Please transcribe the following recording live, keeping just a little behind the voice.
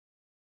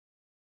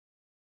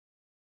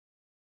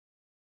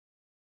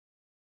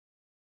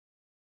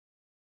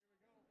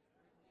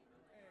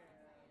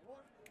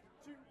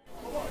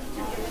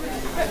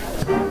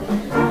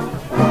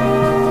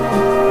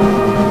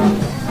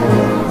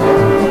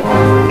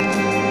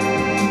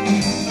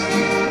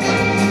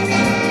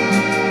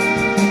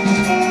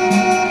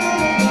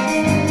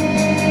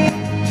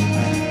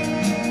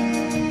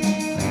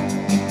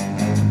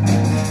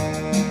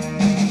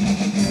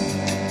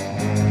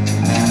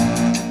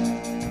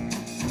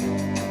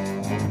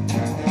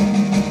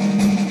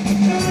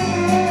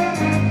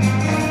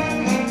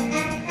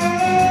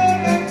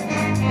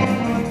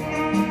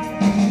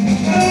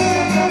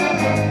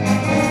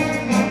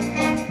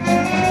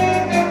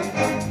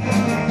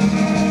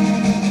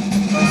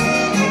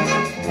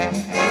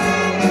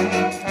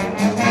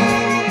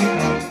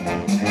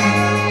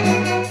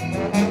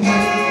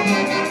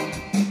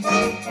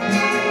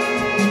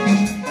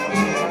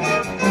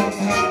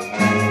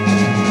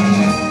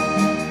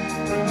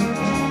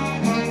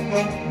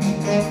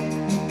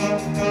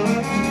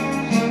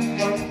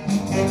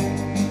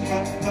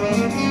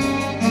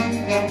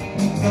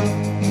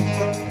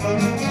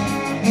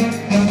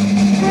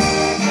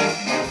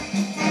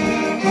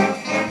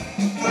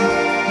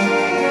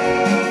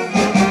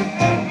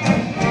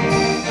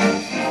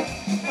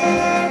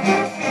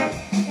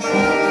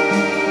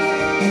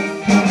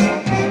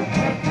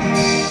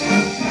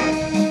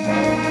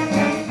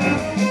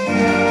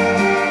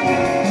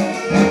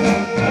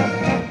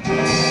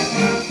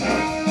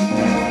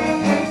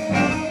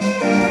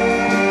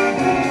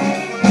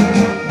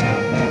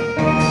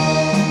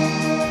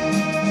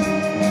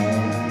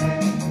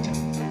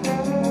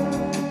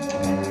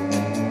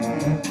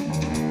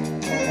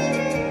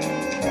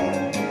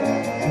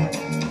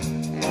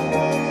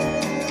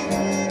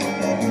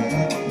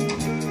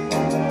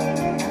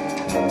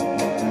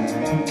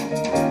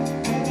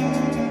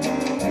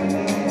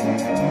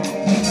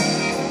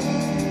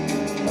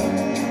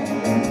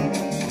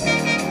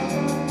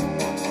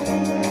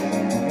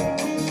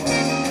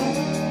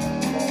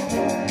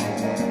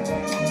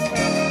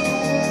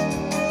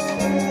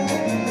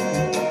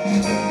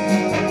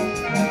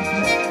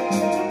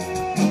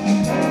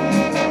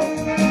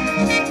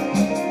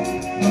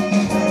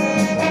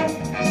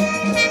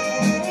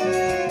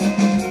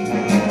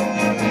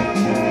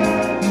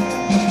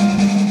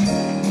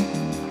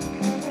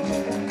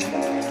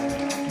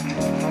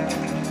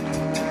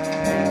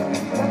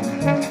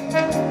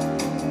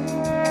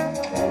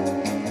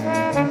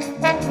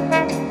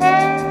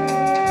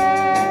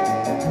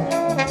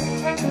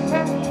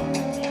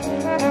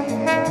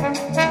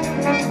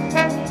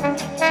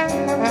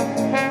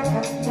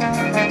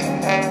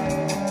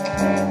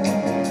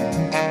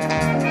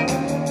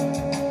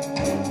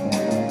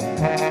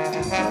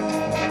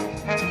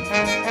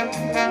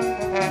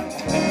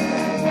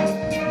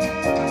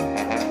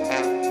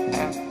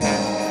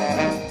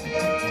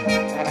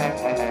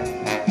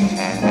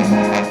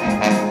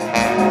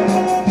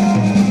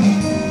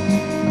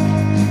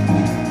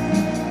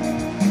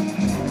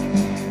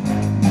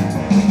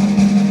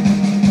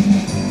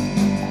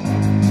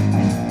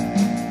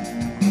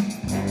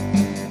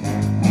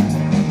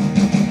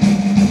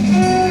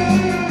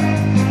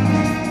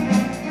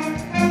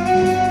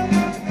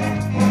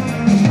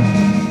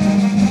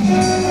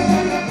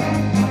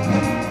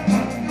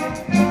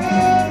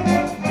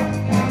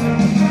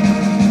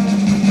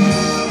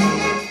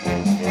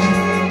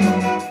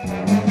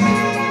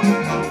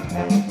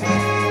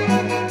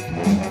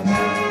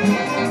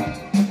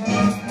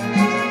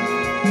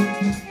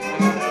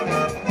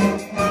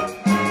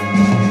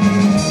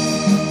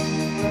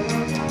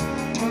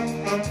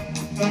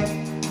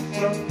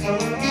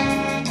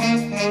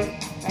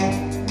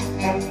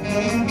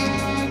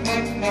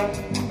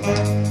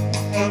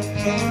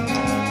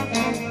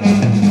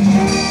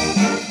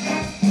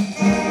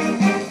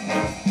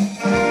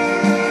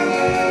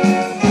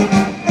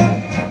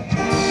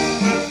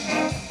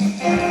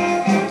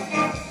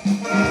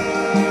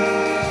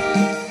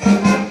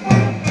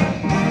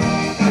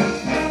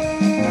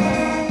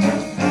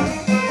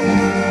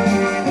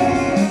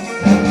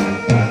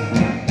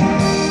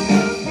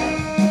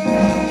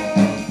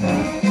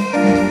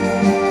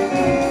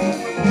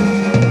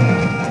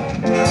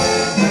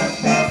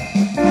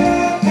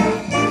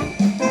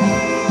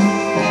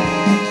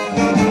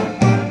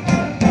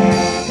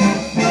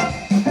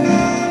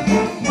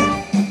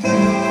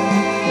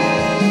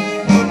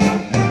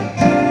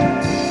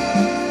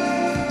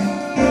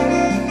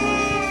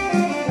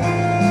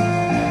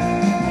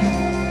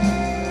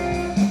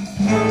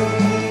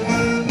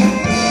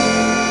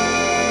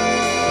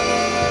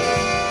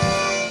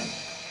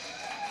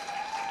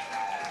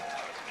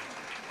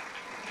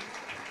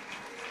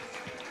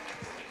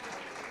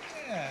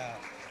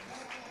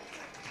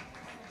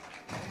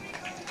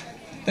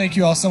Thank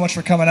you all so much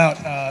for coming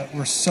out.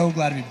 We're so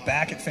glad to be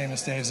back at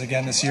Famous Dave's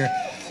again this year.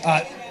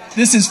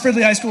 This is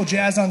Fridley High School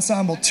Jazz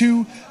Ensemble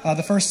 2.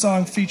 The first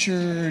song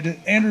featured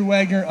Andrew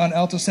Wagner on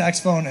alto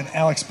saxophone and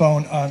Alex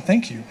Bone on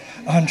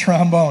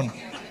trombone.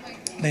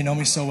 They know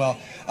me so well.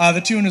 The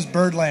tune is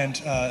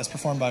Birdland, as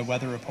performed by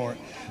Weather Report.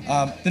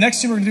 The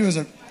next tune we're going to do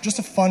is just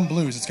a fun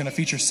blues. It's going to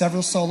feature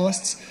several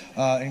soloists,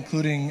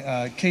 including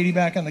Katie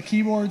back on the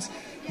keyboards,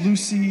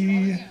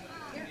 Lucy,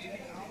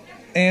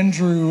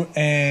 Andrew,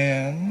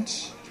 and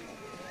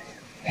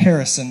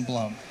Harrison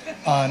Blum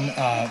on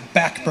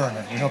Back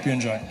Burner. We hope you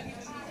enjoy.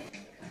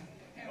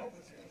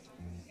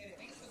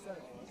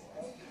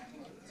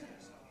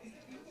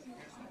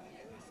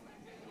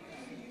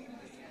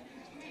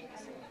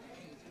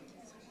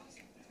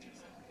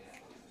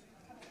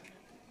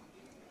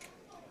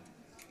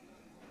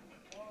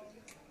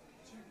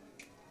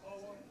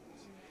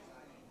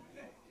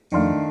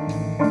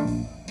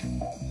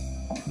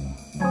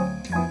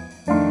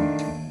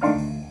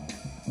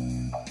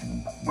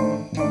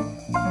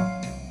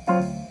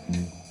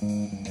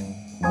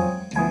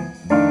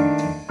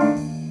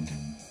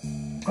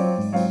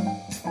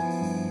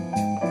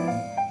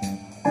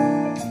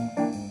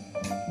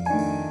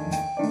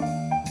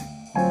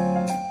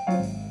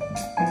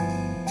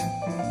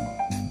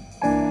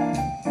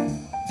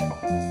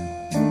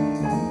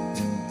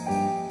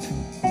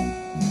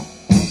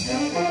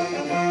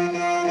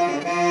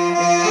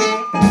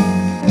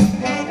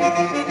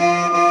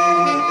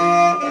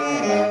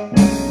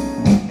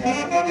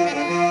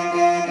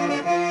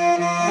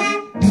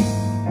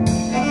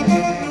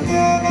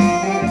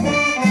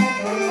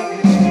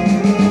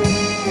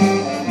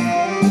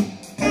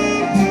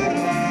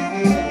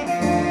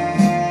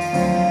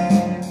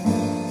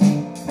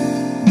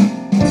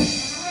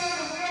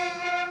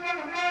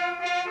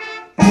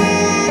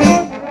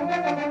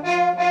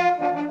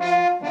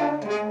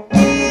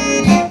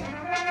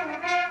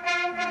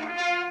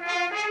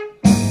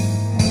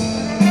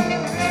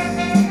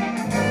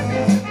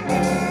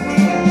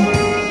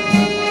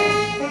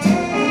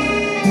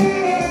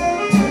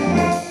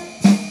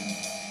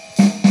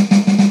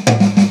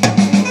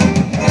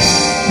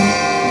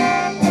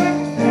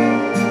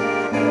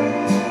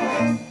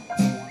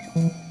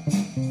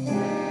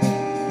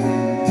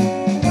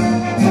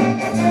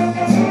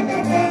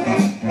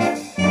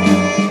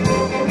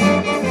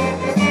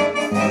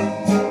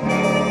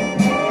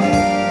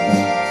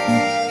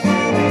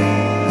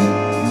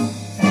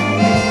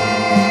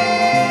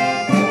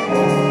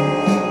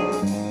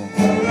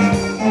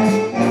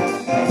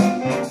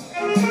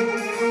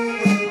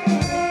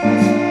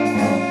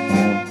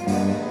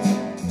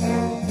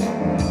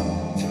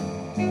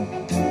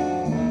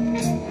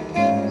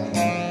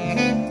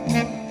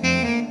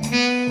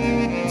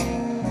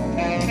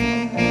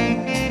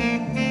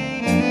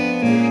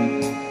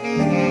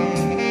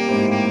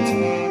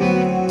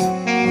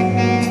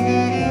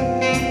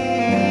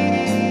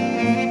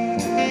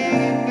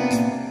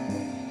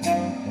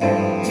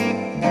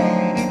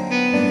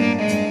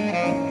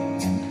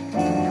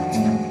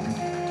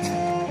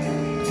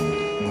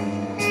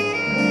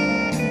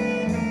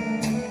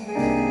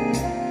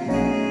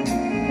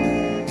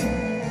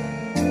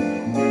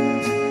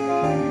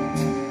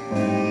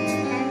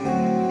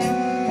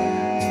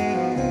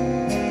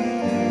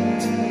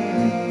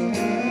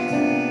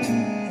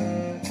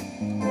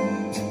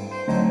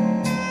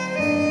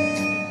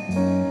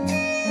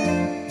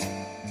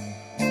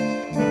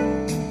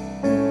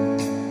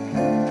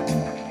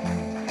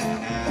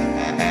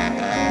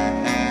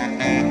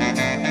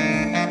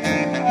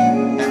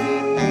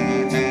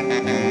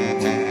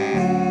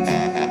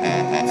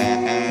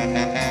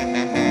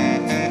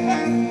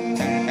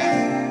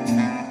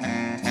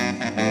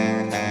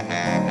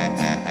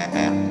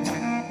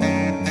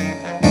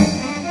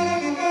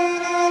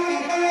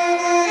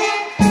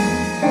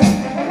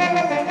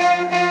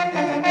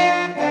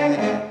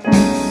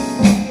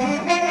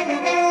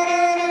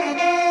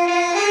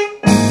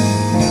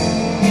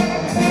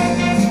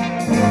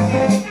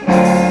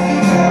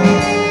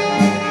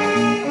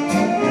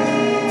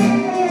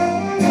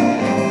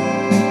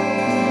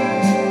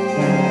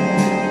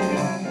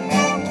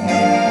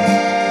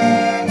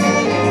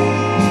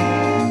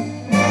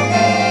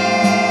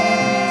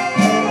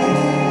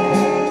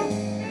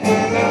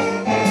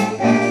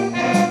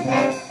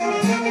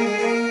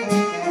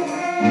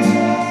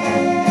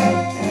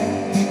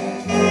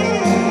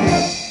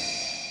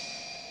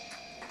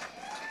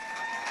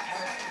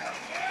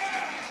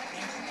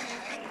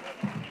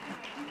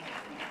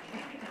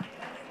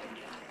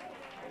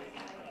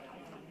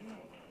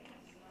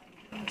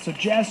 So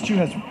Jazz 2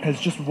 has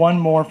just one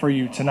more for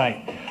you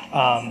tonight,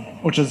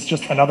 which is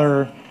just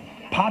another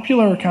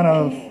popular kind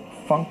of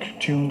funk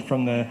tune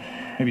from the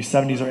maybe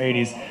 70s or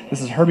 80s. This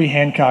is Herbie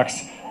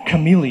Hancock's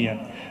Chameleon.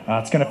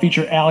 It's going to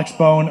feature Alex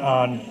Bone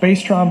on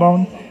bass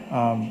trombone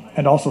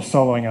and also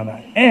soloing on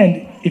that.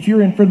 And if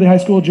you're in Fridley High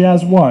School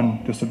Jazz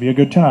 1, this would be a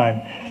good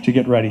time to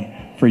get ready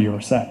for your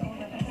set.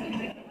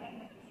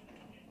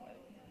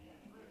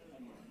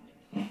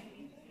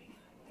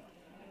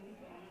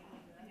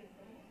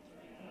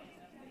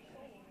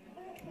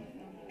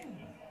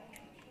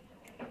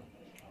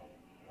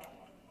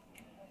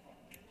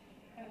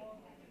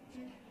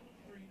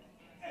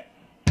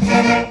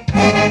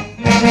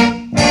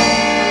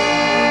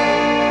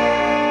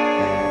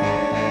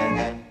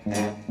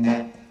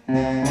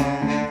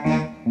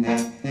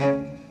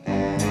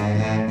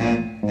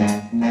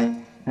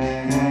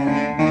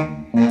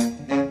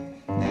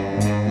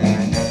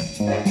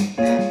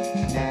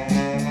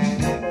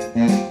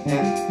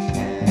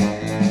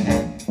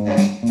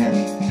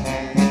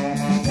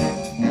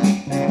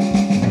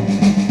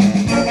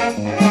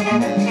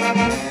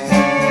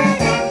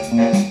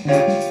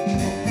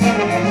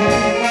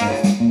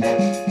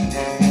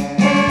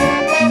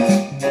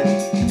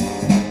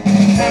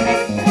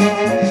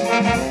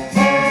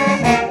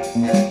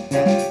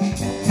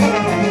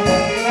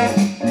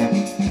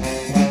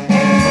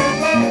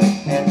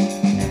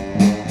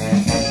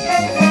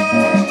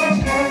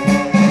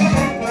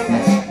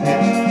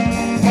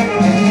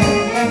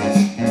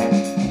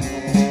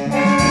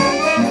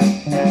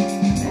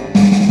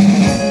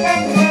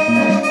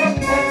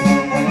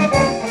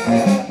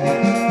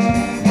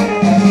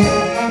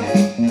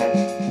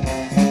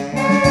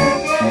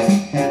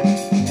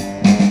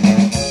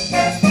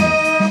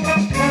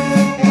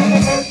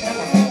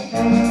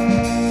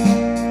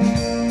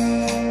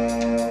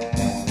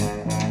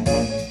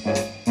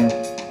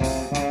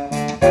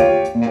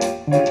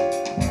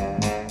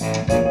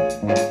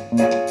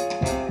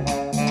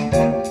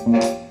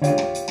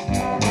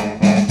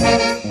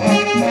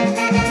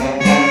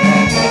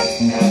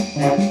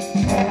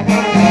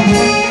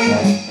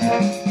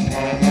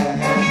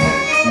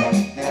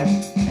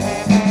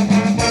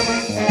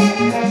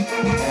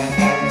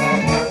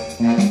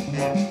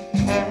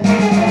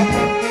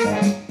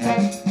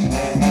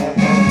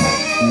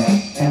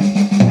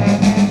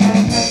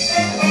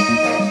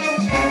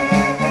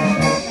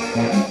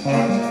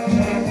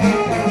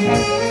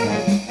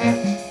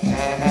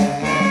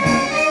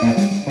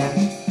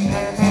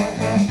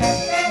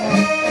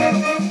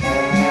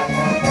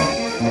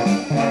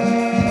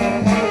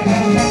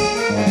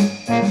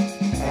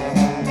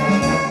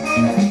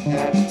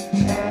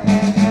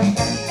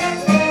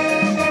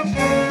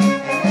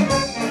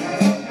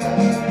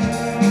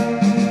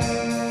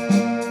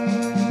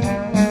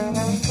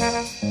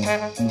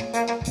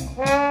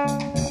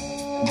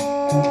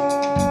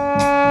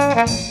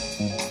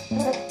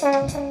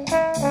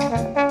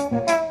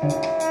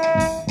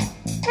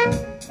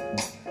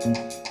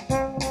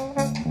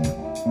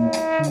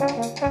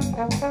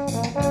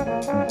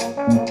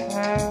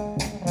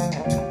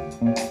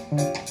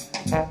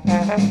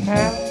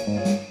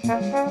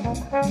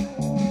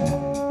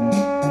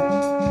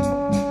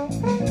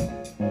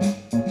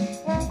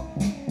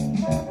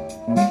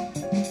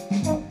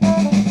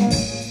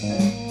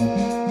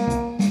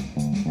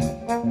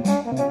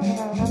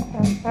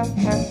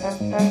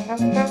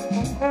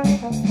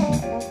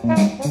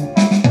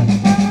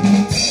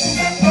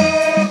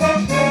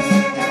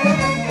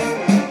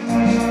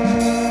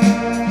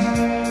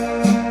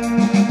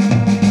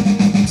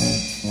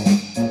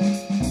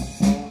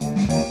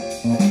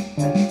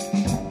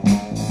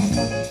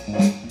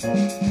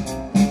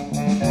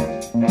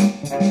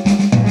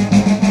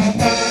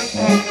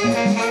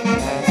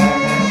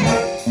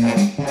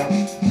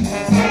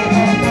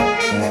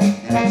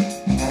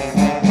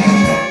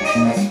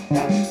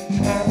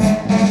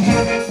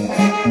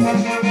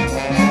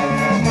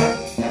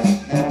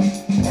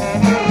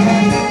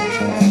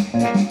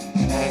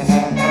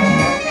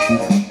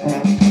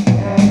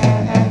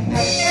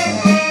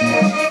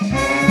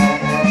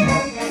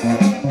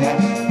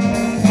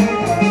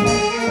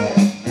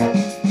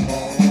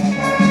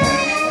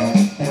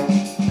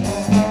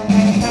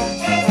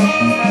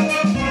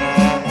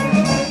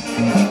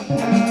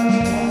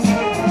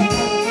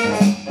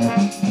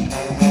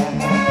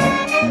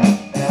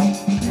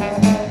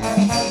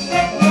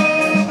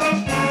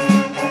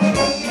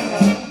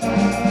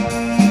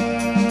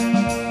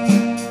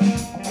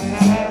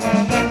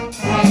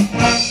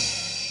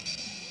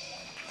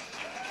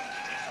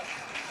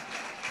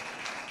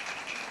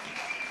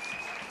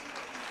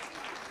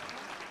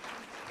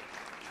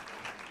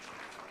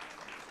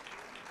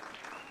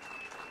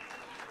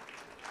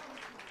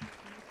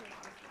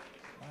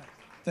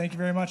 Thank you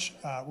very much.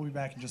 We'll be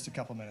back in just a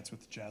couple minutes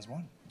with Jazz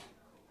 1.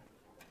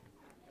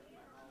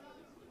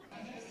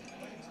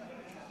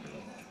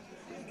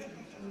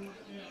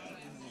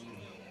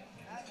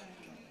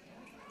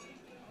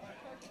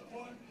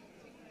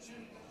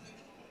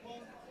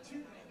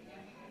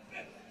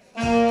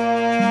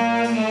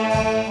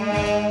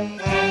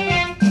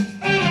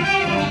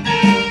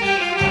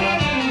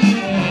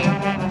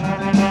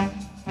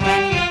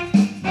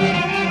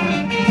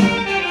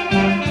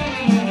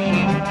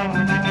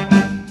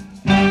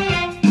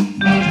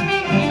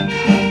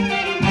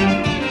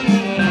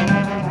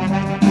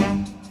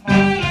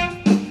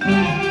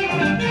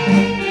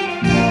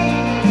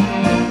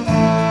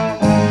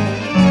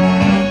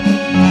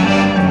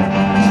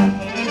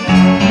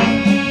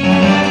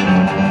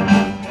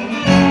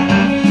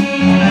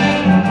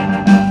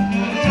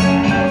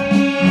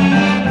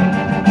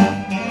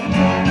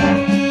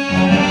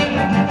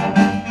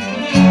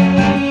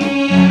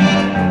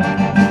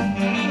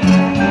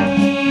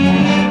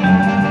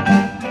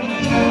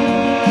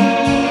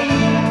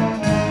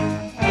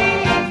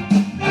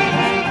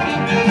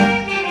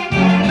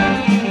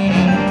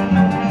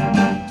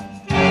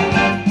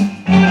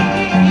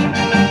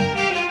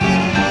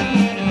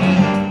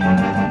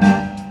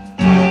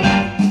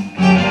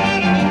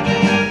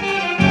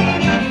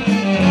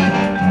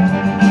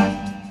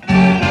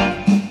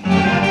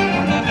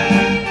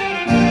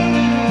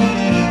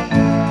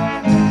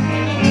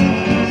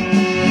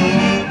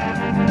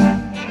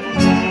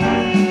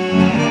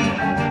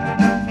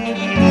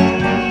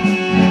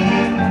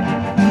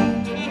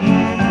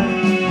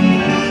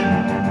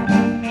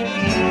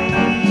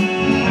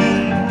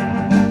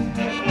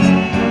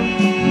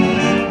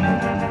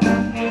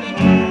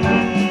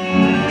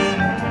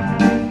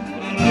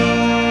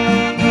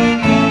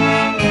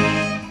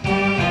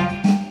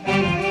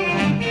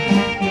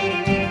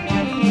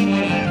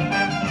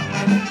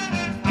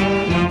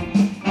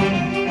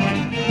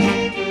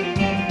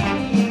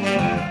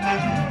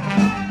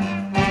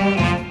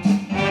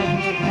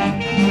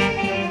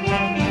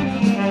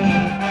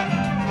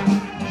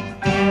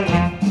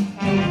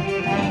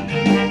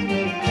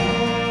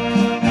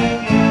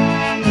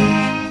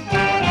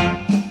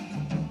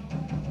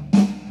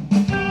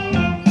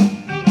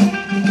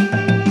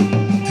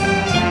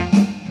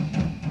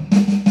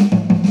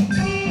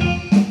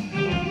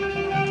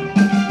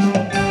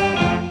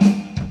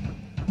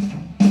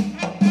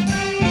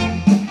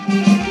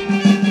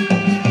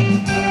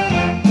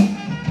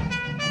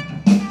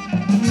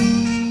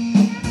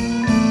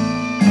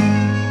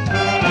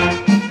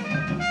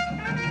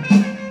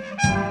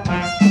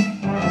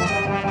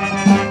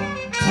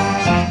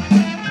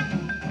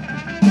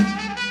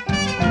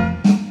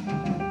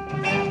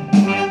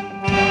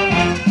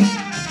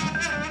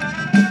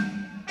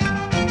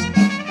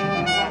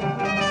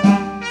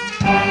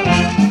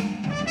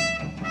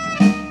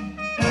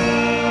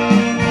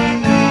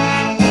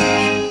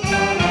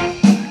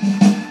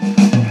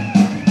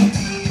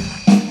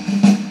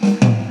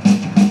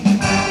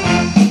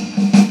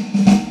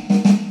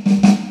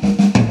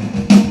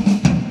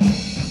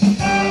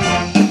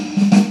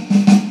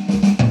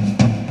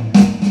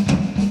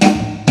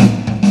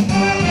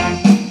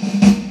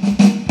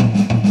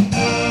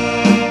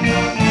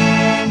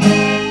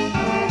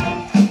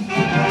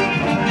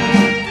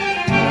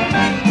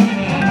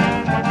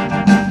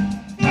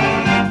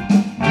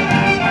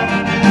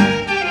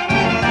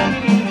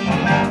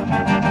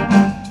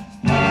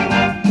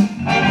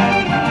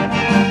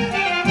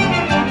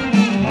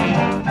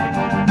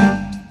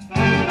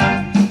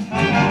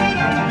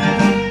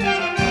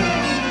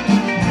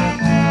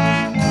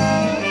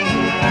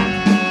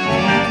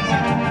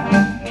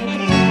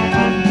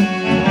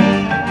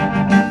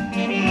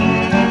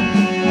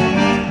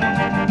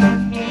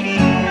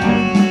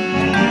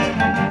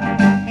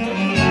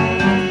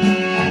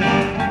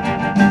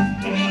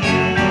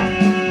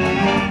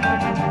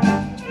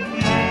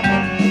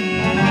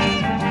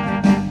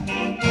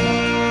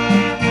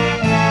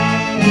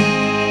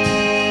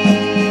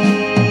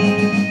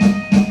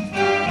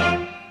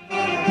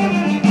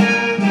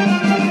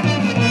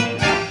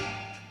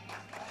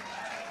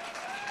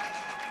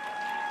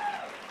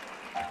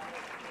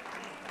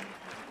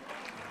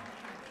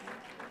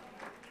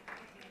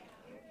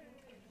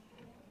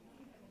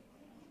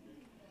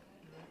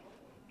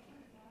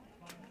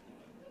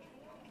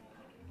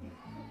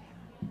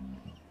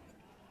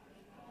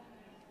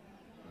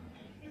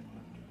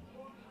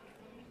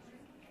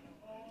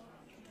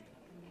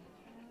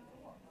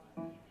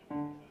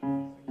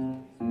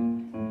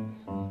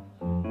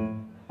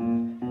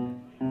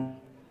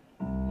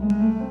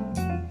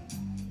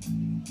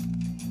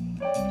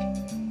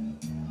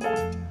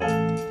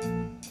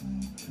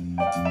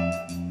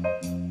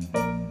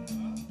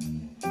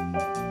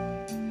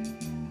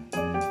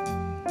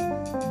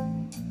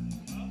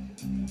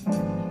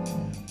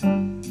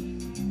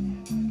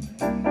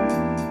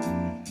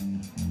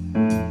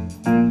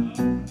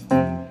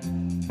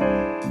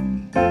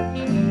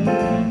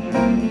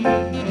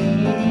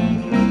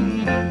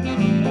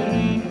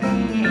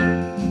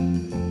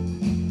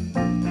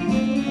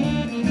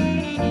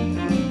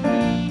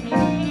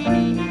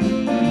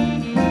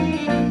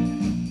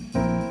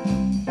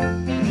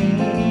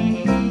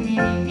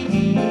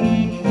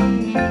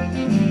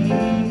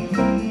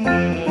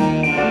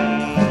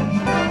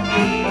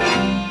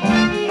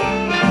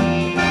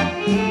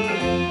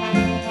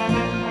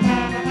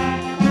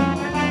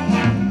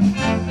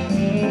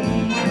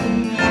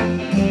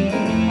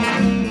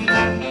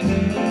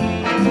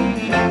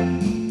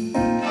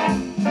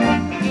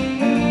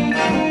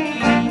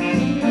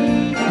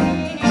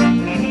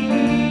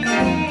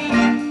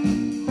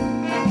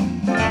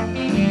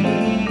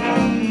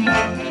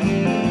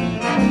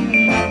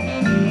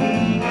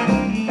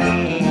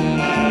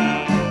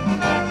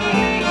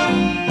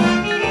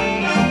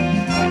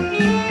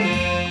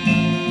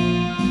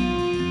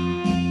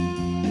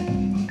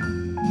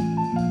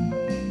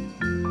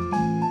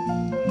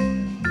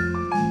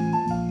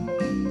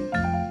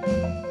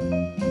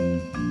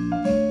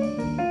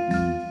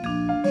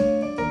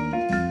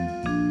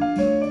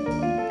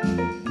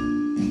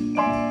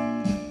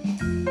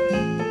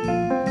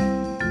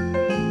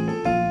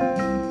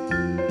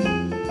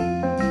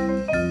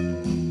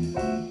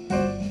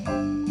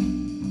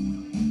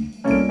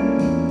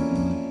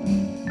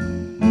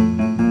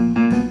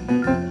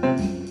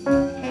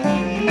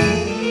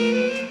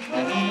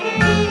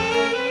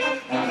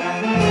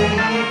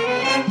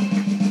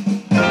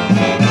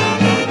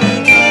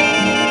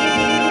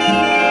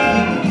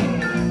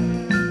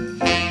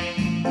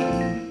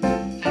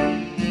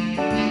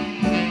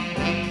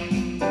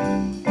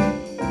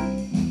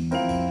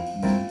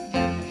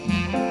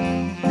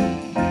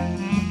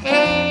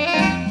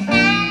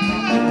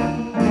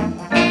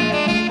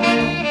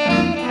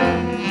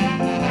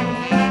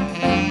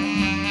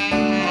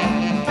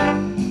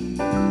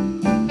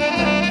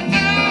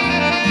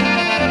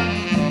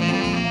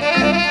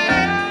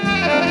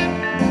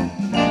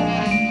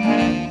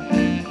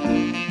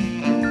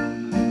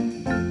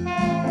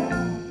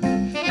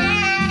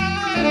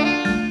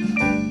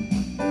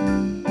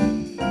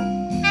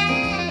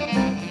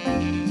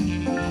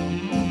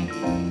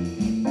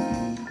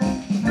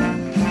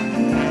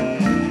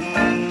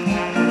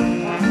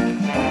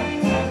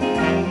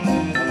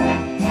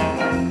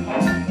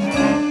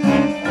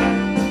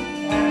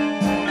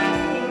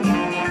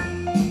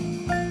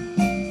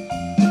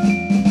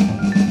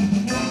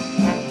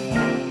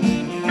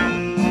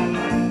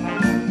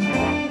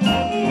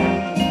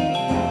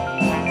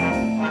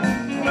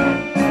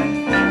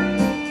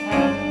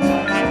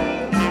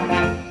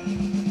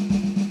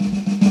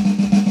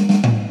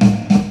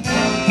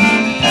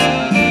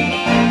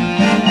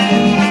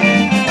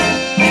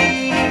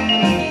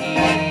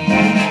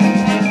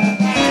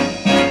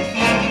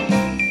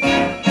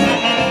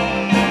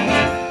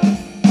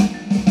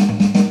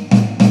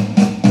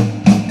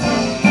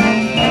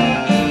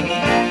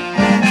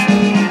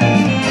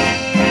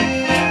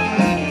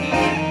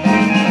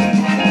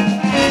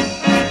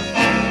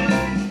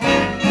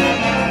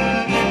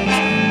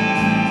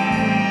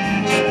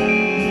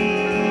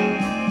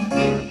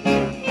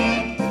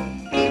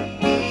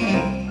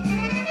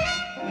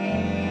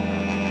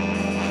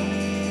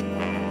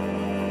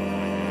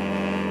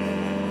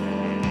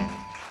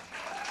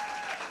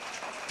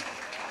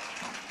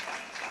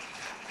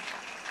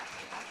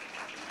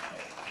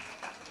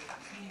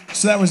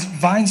 So that was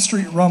Vine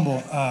Street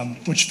Rumble,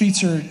 which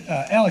featured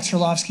Alex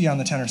Herlovsky on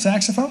the tenor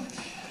saxophone.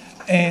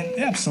 And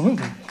yeah,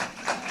 absolutely.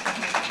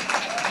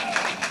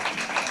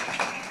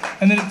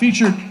 And then it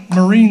featured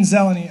Maureen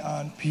Zeleny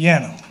on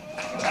piano.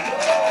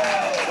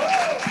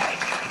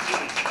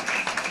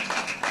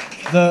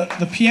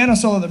 The piano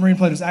solo that Maureen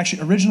played was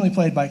actually originally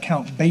played by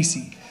Count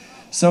Basie.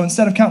 So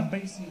instead of Count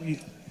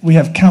Basie, we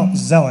have Count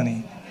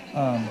Zeleny.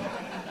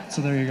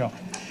 So there you go.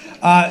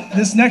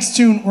 This next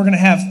tune we're going to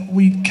have,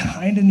 we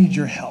kind of need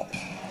your help.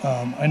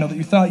 I know that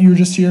you thought you were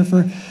just here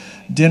for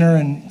dinner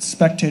and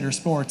spectator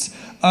sports,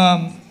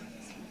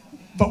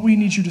 but we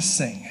need you to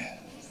sing.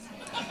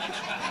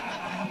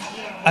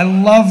 I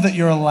love that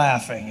you're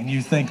laughing and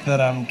you think that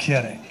I'm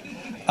kidding.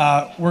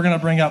 We're going to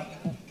bring up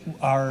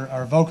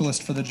our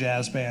vocalist for the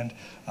jazz band,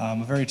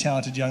 a very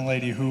talented young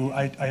lady who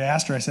I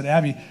asked her, I said,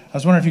 Abby, I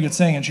was wondering if you could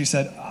sing, and she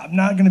said, I'm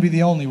not going to be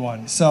the only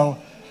one. So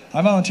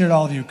I volunteered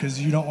all of you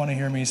because you don't want to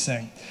hear me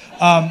sing.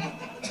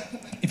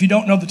 If you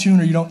don't know the tune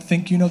or you don't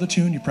think you know the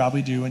tune, you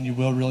probably do, and you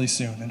will really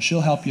soon, and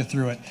she'll help you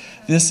through it.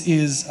 This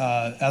is,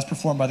 as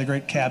performed by the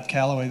great Cab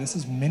Calloway, this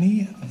is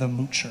Minnie the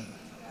Moocher.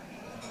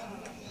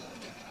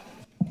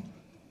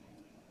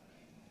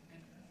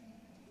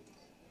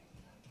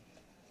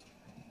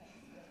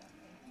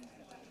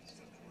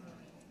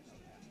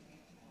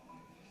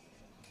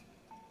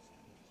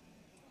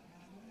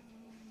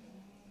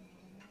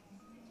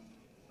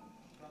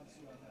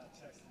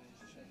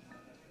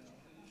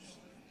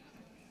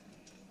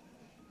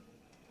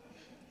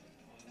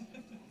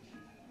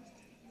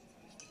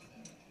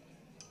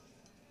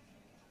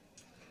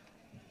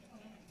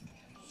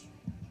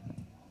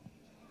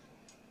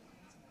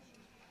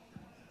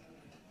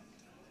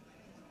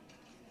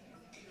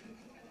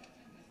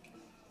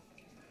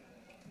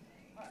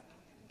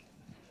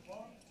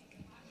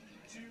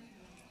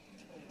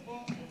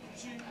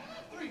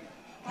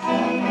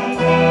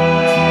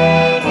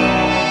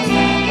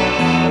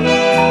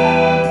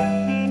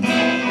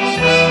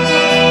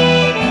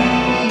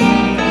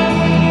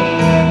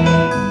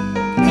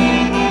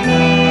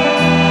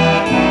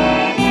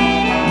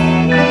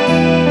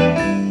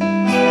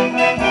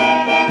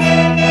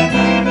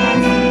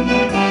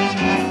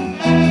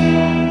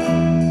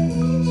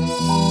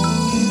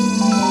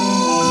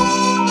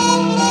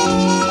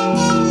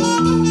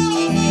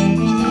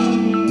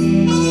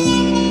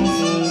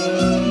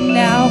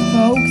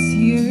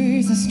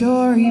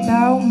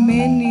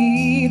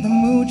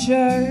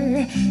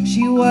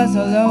 She was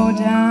a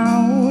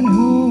low-down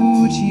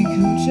hoochie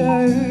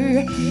coocher.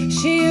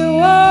 She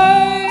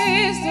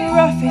was the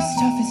roughest,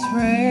 toughest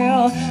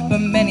frail, but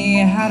Minnie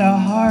had a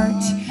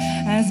heart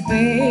as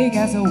big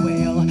as a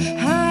whale.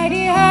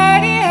 Heidi,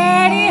 Heidi,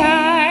 Heidi,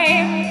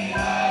 Heidi.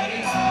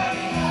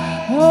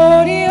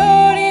 Hody,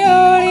 hody,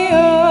 hody,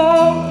 ho.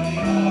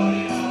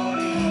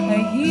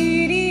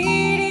 Heedy,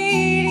 heedy,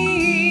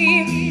 heedy.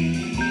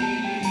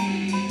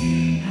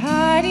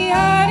 Heidi,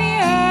 Heidi,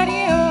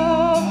 Heidi, ho.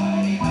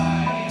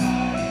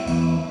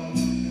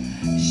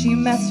 She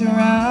messed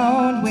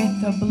around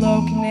with a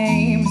bloke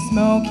named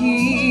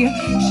Smokey.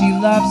 She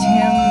loved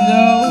him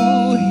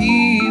though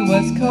he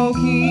was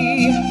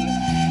cokey.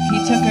 He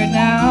took her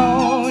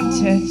down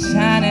to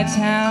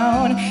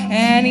Chinatown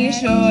and he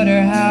showed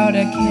her how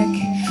to kick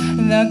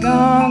the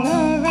gong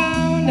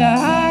around.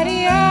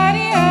 Heidi,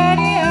 Heidi,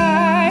 Heidi, Heidi.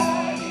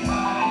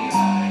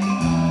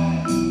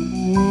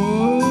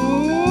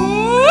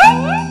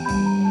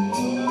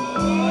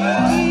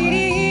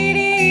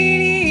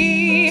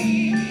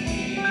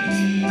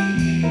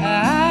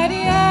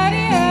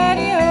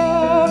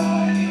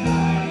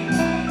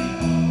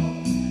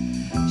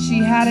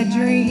 Had a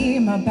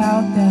dream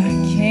about the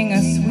King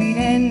of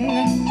Sweden.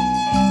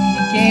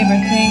 He gave her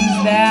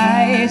things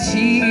that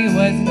she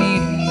was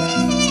needing.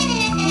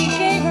 He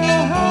gave her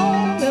a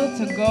home built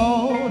of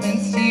gold and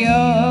steel,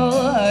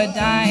 a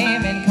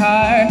diamond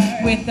car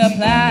with a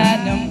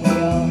platinum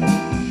wheel.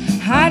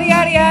 Howdy,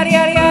 howdy, howdy,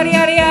 howdy, howdy,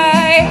 howdy,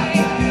 howdy.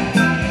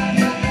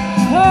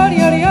 Howdy,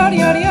 howdy, howdy,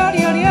 howdy, howdy,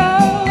 howdy,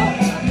 howdy.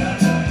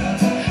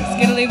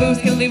 Skiddly boo,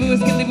 skiddly boo,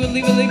 skiddly boo,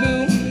 skiddly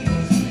boo.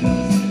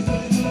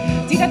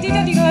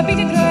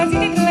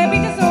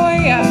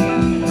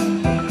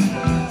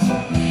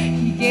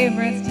 He gave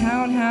her his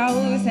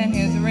townhouse and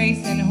his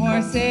racing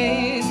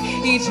horses.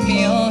 Each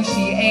meal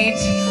she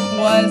ate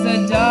was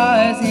a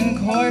dozen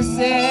courses.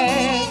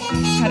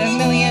 Had $1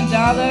 million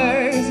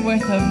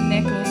worth of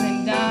nickels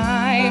and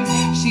dimes.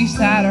 She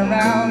sat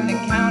around and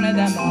counted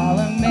them all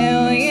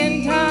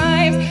 1,000,000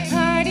 times.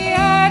 Heidi,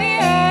 Heidi,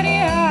 Heidi,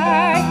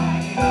 Heidi.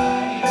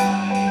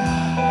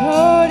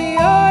 Hody,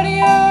 hody,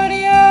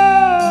 hody, oh.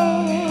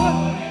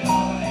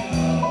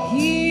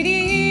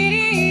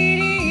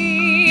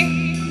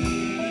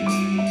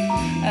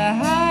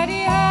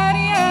 Heidi,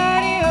 Heidi,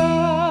 Heidi, oh.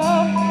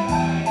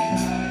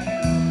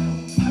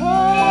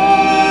 Poor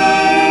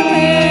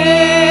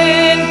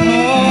man,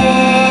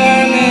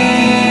 poor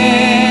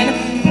man,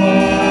 poor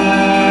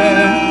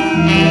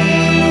man.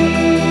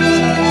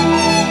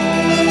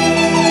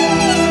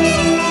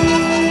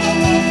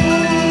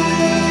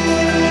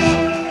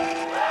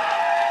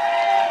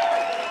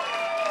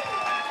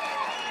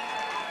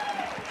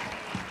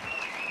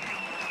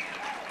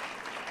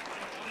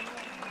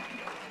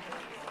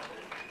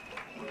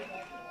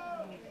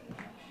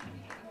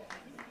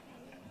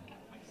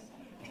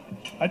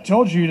 I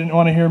told you didn't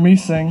want to hear me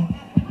sing.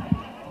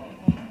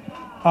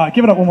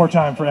 Give it up one more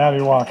time for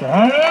Abby Walker,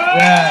 huh?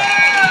 Yeah.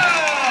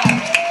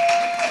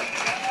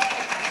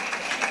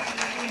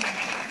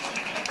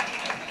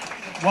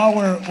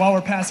 While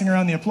we're passing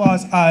around the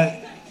applause,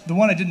 the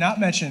one I did not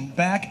mention,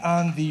 back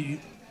on the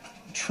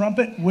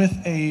trumpet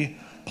with a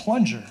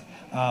plunger,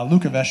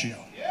 Luca Vecchio.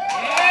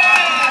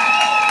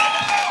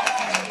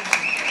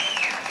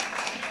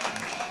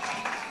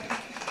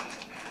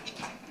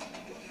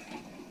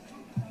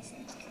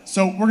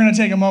 So we're going to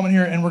take a moment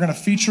here and we're going to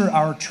feature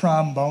our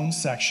trombone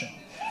section.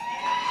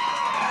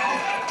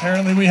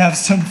 Apparently we have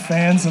some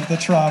fans of the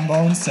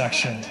trombone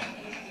section.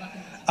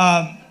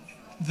 The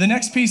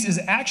next piece is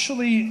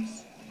actually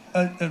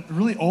a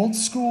really old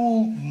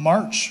school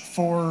march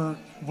for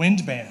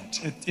wind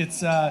band.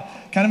 It's kind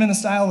of in the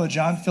style of a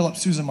John Philip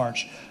Sousa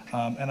march.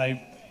 And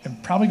I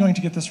am probably going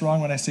to get this wrong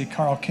when I say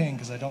Carl King,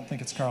 because I don't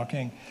think it's Carl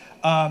King.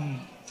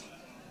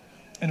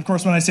 And of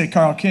course, when I say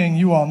Carl King,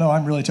 you all know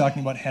I'm really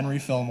talking about Henry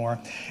Fillmore.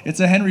 It's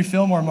a Henry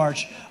Fillmore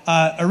march,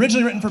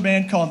 originally written for a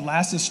band called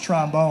Lassus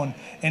Trombone,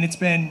 and it's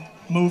been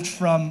moved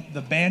from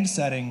the band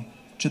setting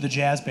to the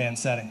jazz band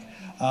setting.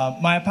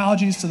 My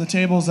apologies to the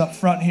tables up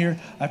front here.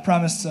 I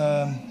promise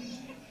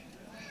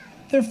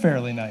they're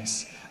fairly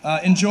nice.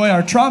 Enjoy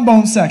our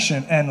trombone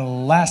section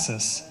and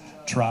Lassus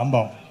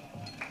Trombone.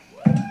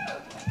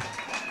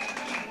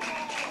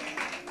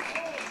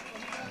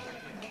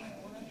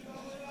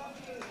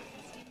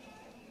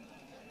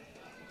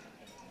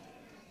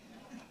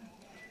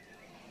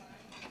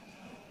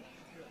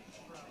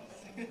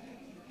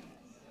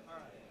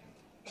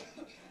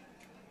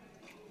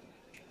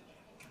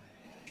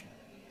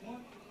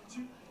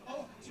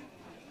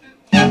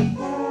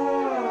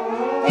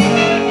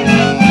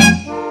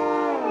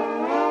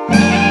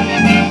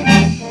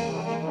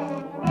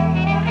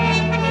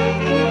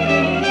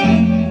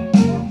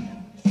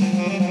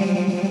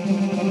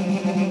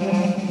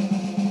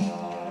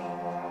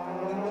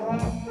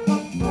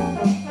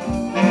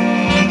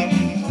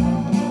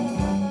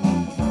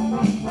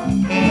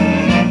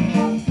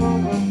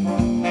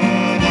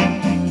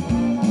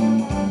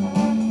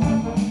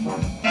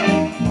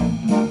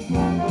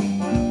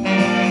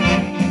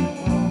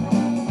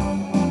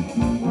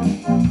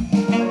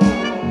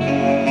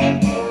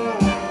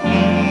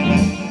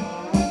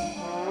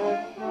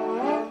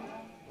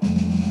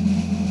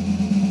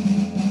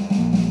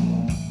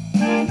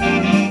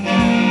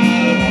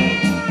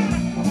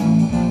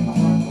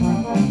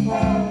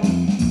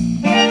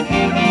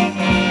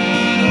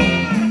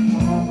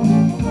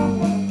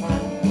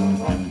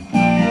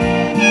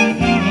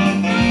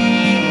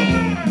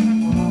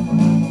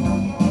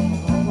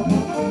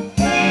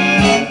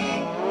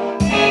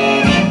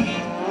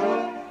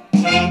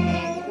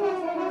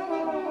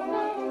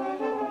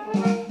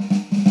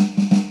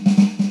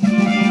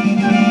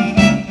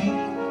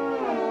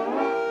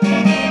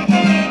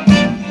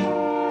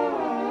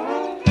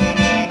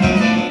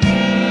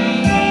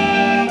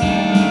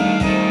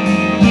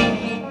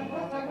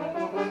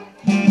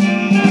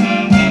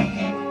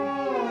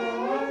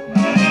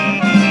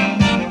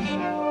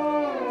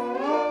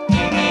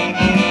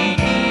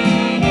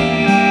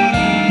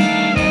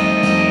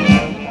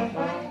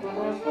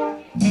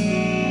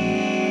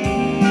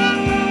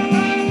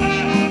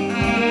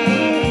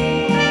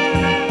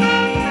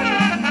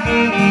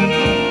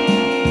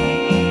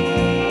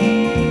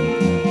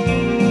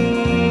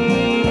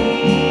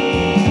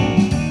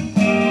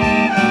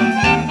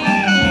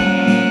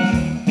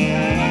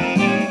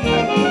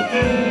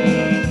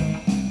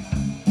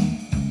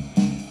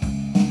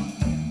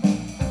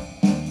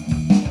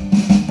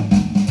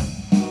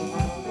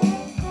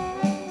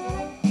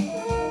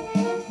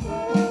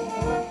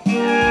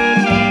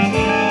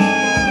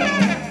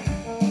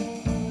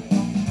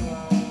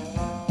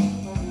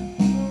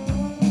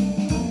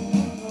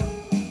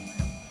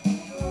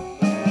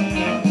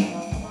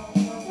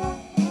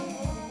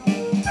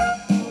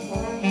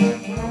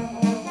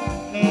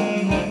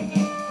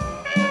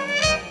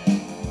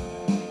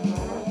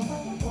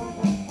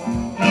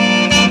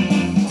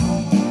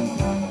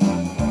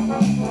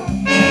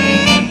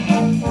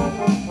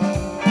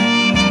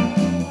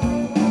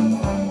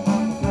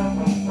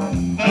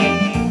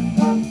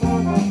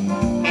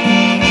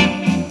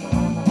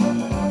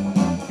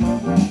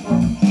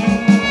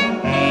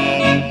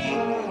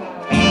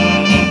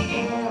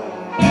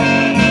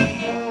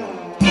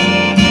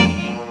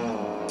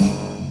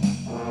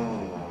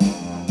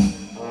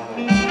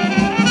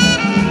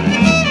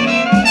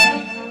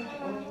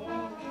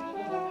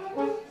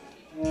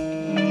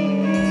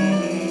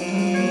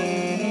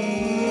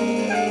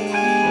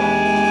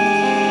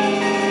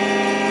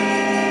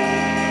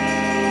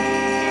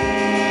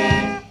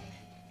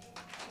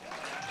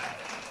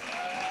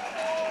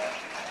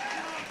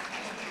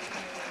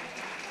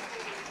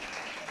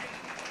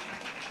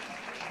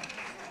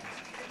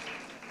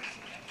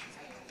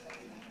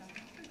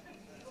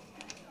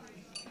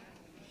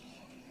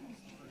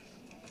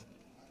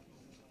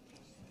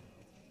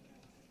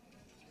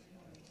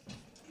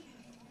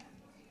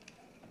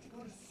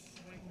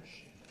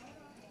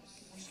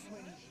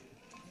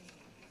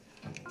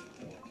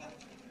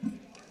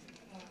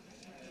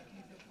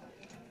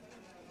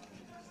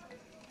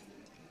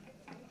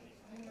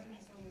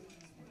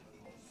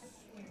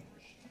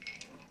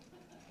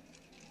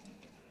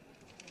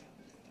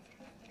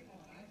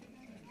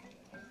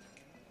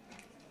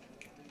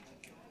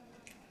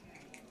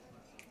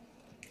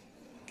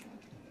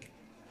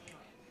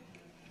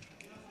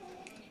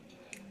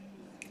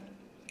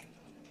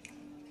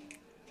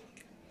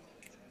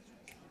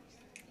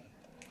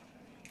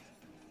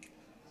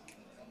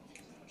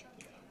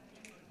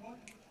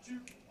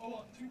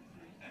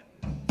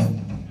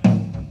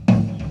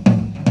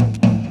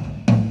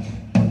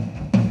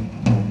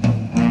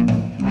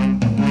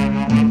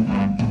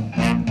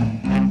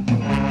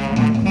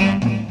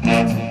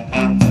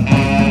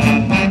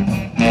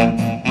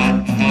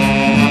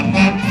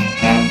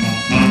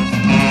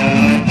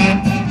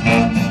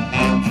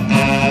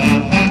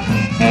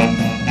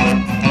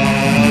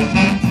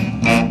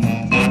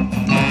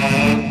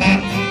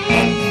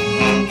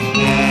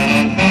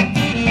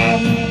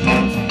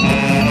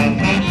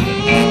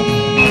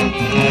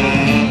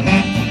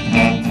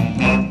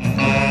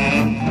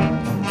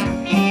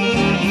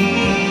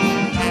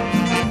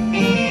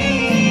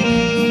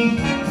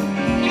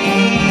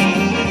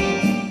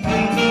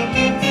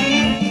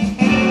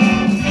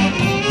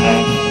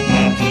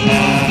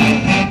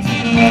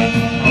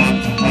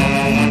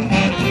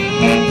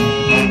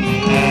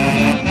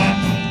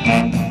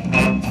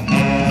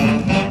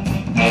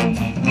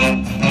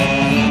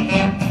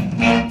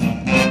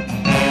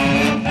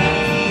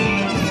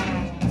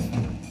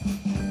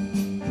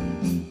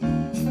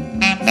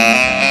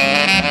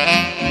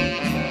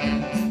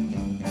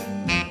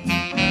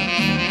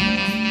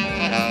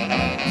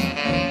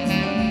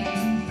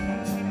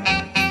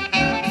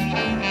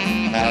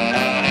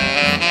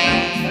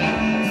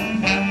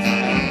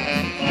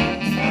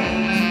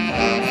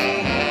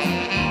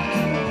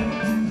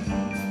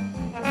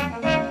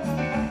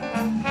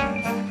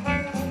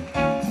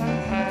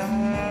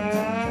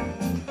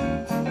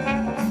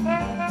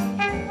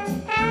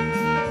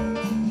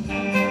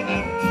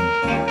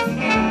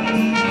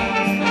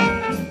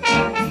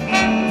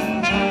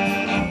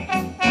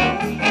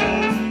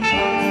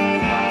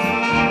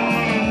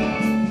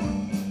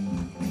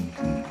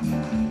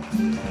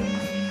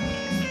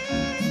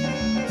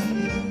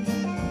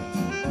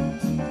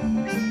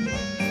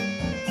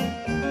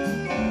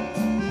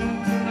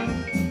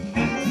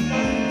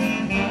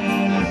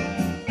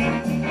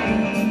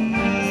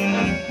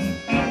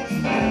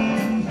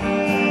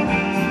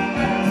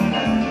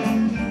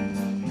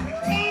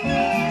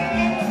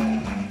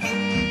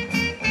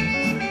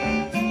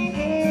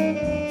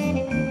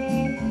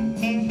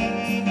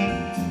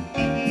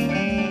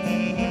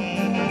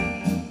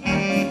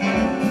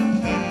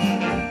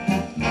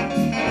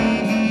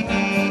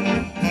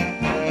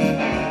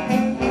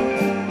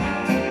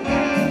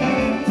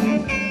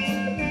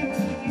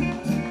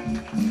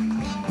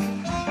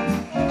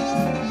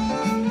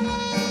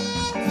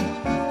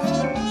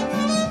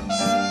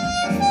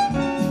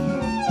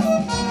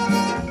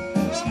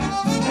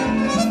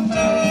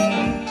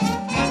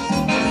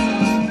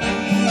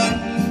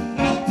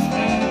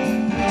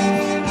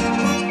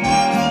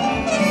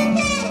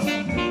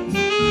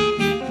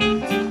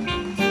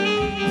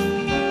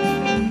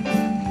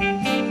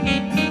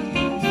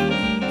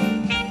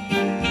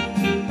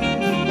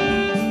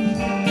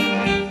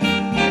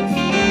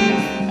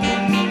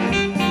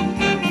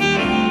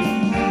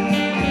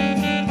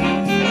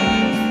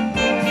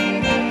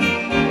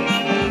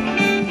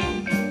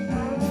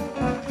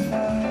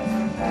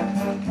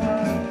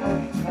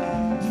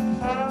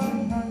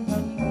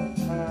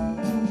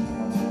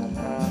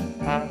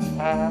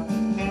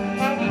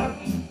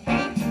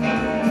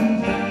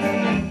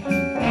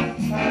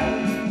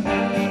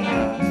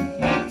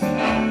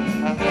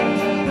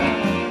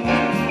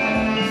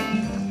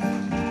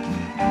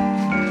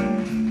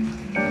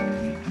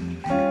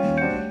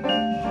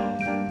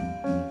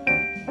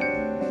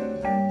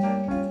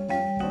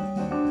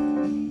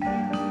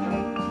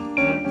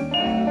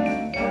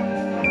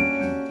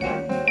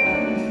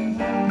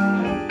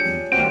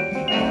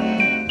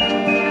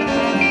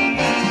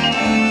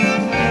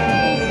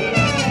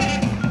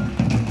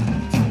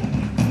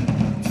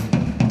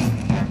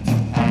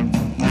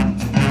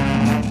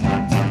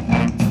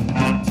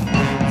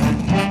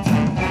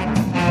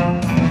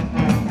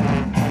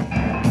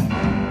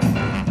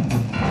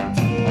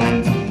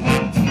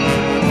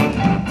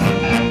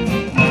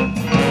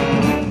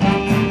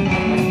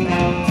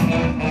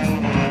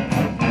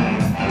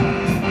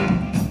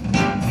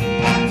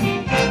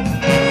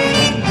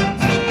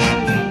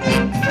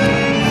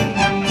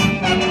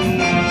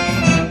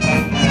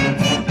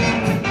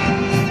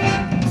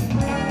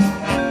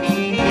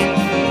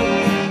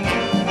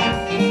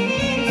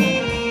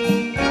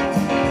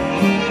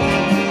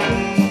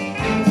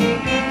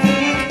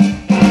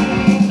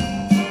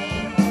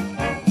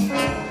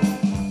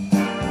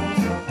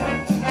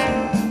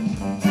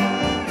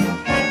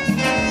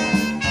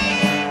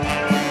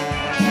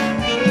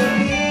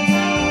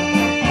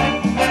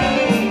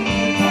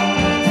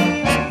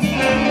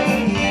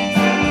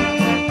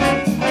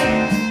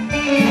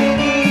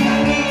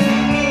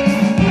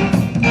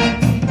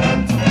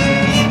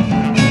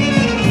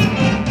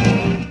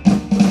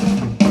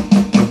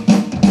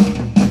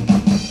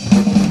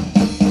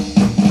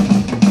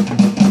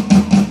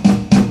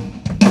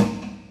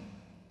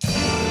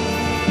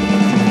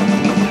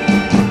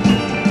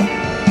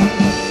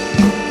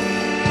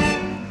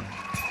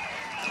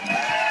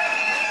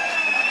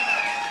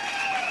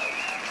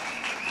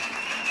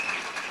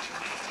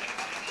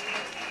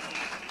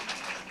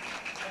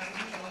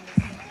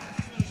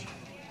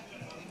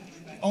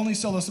 only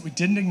soloist that we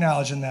didn't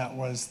acknowledge in that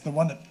was the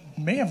one that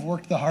may have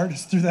worked the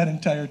hardest through that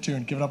entire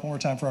tune. Give it up one more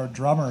time for our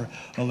drummer,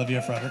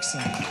 Olivia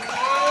Fredrickson.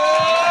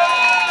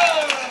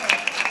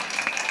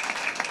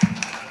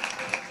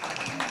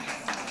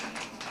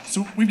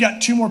 So we've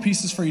got 2 more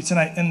pieces for you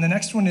tonight, and the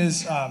next one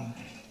is kind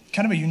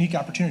of a unique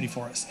opportunity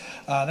for us.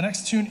 The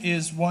next tune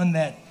is one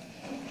that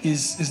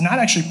is not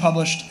actually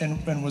published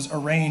and was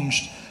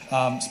arranged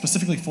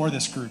specifically for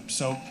this group.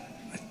 So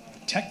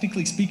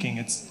technically speaking,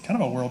 it's kind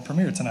of a world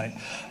premiere tonight.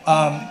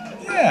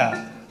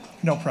 Yeah,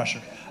 no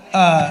pressure.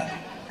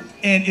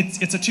 And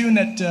it's a tune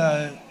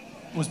that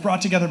was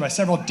brought together by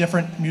several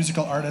different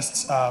musical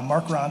artists.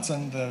 Mark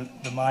Ronson,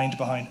 the mind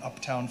behind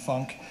Uptown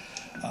Funk,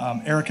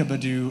 Erykah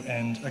Badu,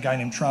 and a guy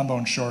named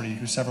Trombone Shorty,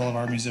 who several of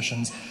our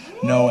musicians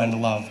know and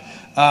love.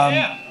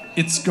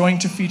 It's going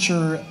to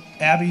feature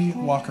Abby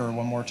Walker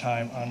one more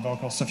time on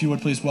vocals. So if you would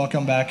please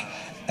welcome back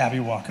Abby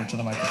Walker to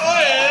the microphone. Oh,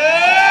 yeah!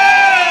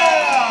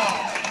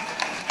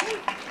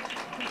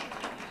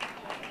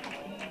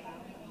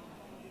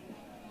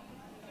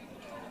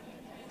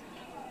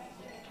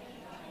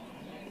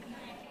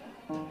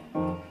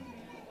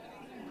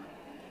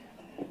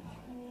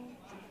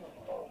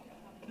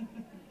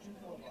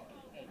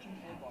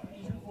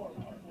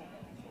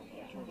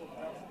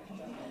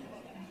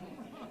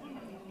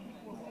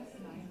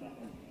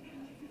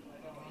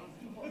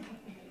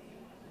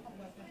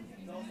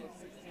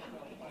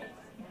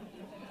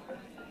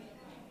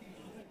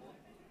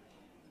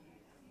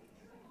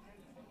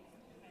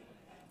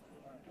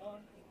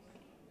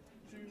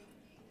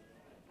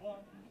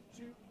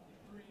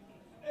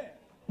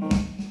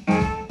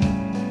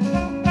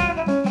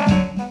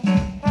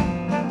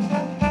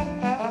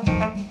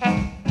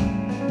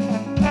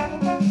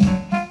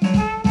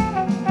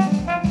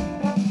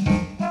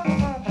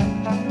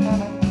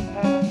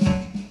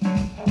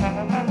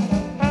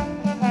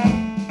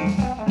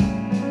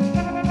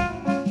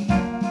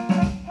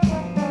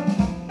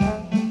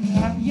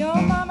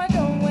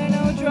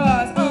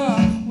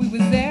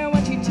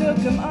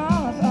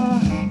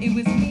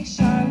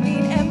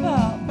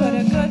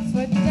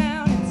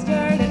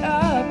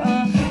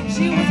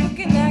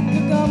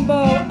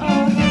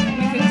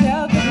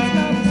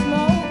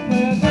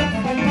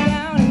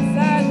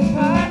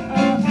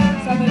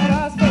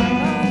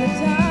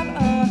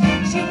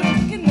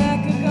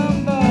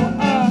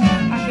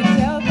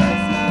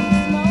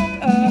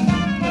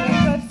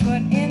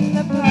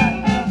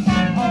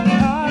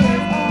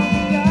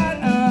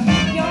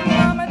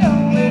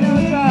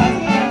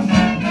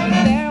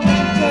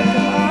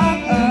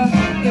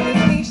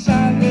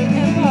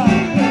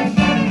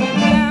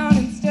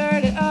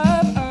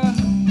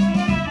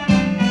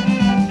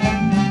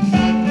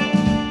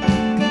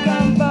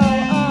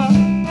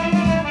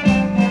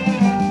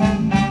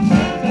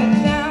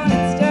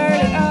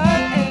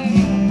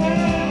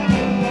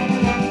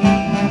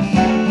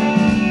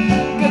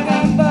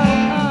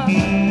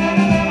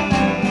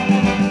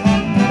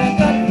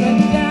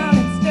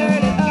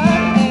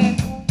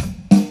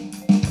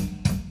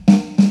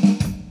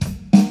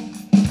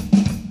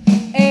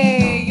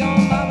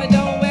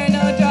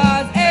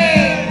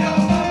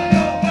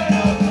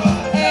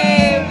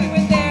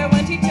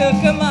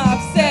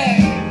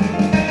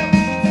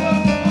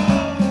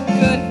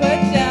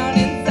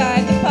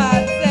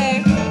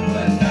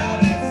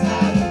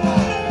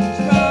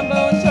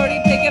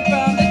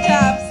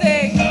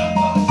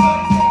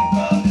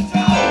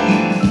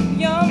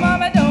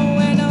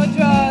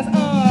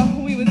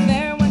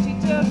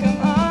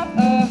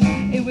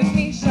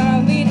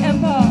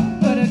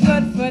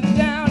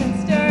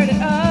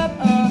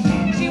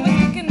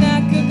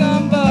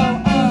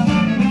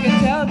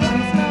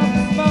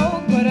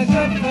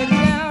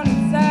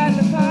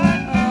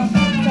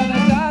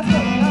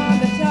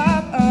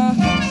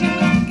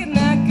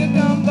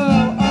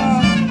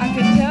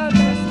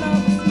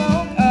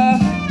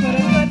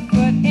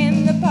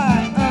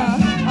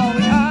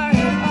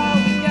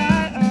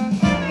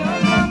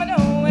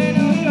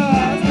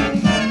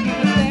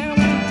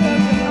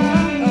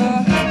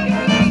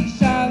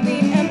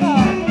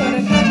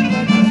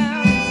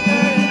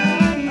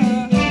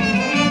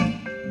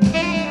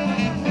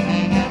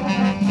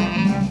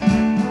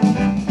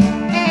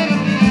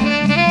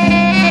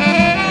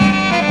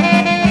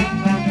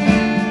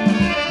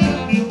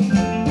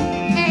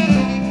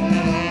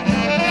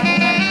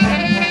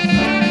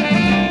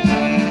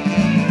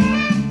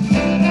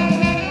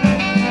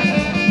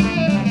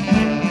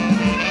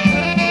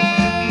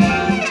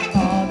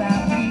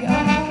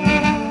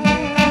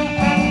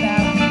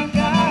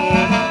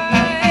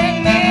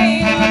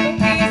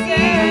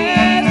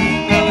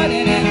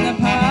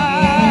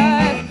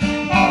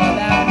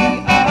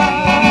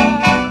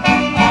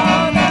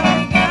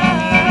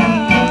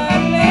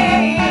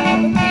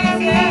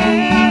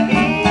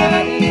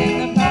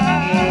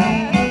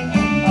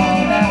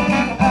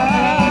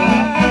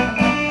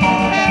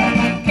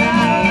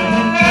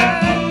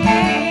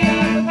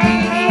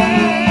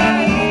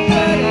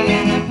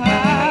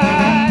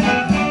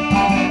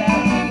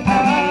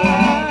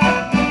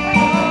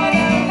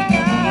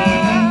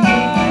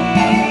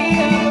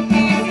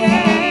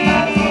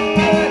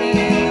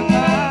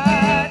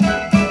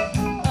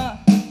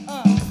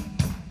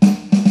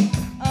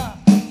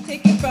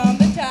 singing from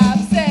the top.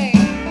 Say,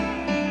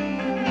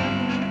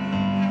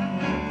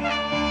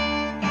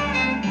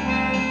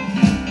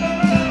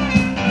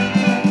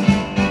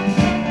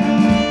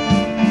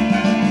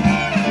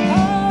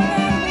 all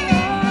that we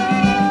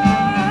are,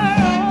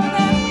 all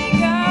that we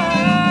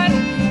got,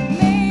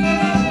 made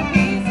up of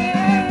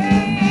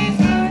pieces,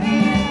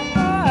 putting apart.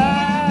 All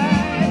that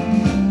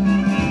we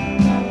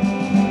are,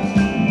 all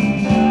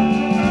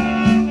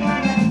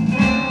that we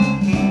got,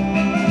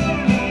 made up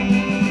of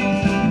pieces,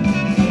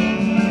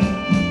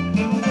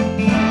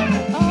 putting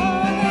apart.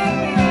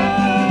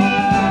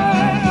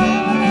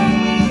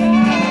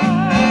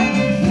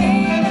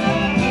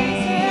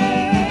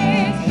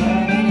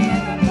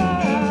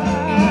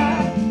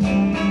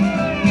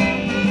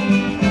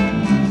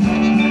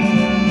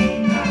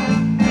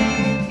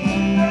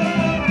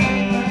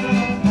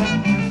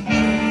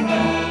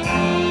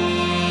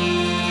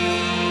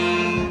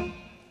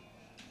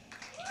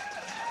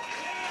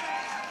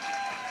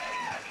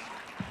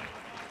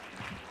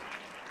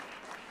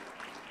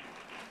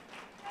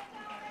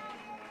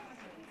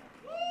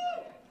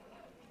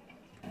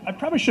 I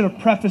probably should have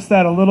prefaced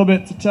that a little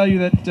bit to tell you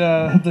that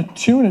the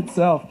tune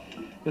itself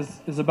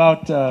is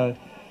about,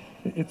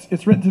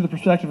 it's written through the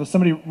perspective of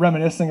somebody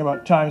reminiscing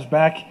about times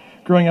back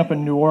growing up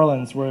in New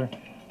Orleans where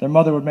their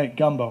mother would make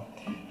gumbo.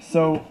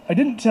 So I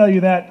didn't tell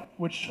you that,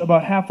 which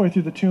about halfway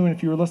through the tune,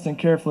 if you were listening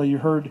carefully, you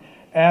heard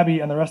Abby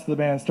and the rest of the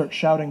band start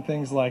shouting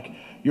things like,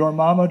 "Your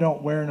mama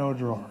don't wear no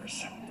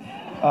drawers."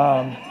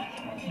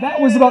 That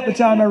was about the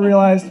time I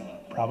realized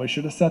probably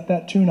should have set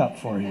that tune up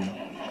for you.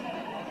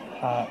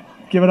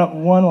 Give it up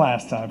one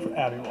last time for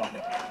Abby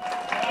Walker.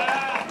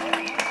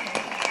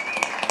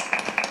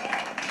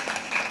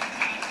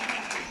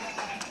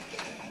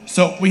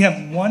 So we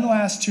have one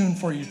last tune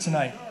for you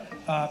tonight,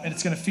 and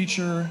it's going to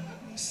feature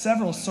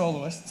several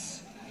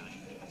soloists,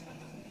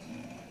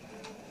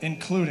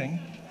 including,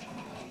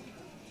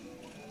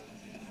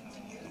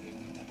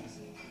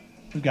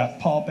 we've got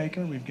Paul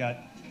Baker, we've got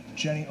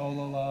Jenny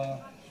Olola.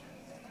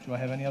 Do I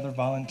have any other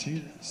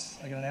volunteers?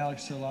 I got an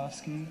Alex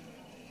Serlofsky.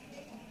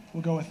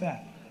 We'll go with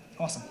that.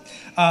 Awesome.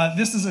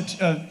 This has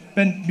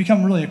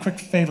become really a quick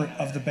favorite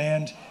of the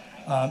band,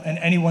 and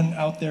anyone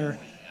out there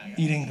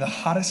eating the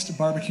hottest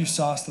barbecue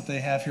sauce that they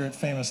have here at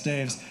Famous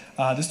Dave's.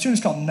 This tune is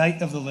called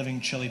Night of the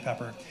Living Chili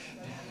Pepper.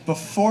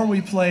 Before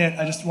we play it,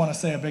 I just want to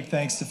say a big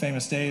thanks to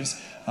Famous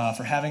Dave's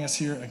for having us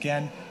here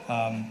again.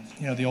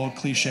 You know, the old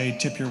cliche,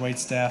 tip your wait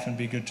staff and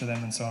be good to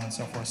them and so on and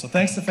so forth. So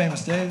thanks to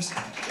Famous Dave's.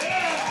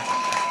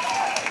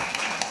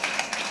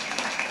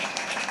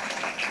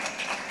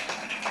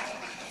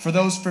 For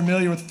those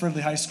familiar with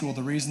Fridley High School,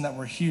 the reason that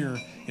we're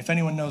here, if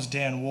anyone knows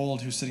Dan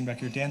Wold, who's sitting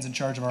back here, Dan's in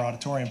charge of our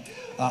auditorium.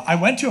 I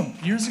went to him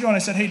years ago and I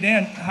said, "Hey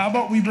Dan, how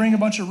about we bring a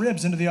bunch of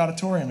ribs into the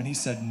auditorium?" And he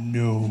said,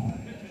 "No."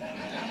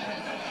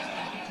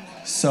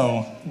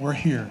 So we're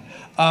here.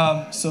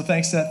 So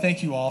thanks to that.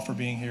 Thank you all for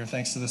being here.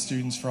 Thanks to the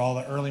students for all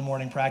the early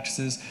morning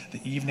practices, the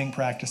evening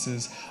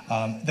practices,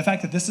 the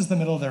fact that this is the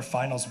middle of their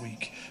finals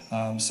week.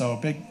 So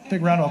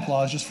big round of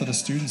applause just for the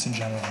students in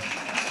general.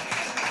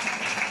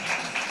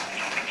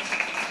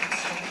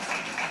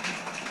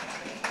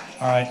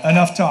 All right,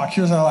 enough talk.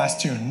 Here's our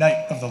last tune,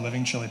 Night of the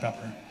Living Chili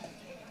Pepper.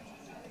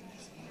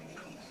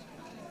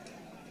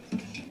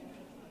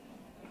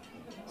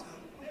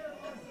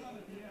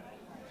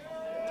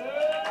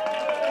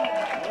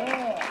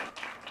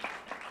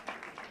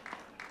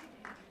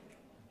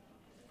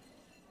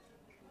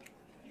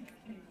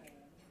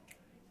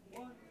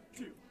 One,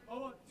 two,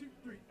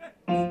 three,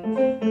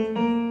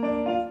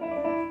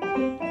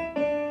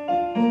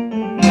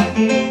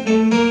 hey.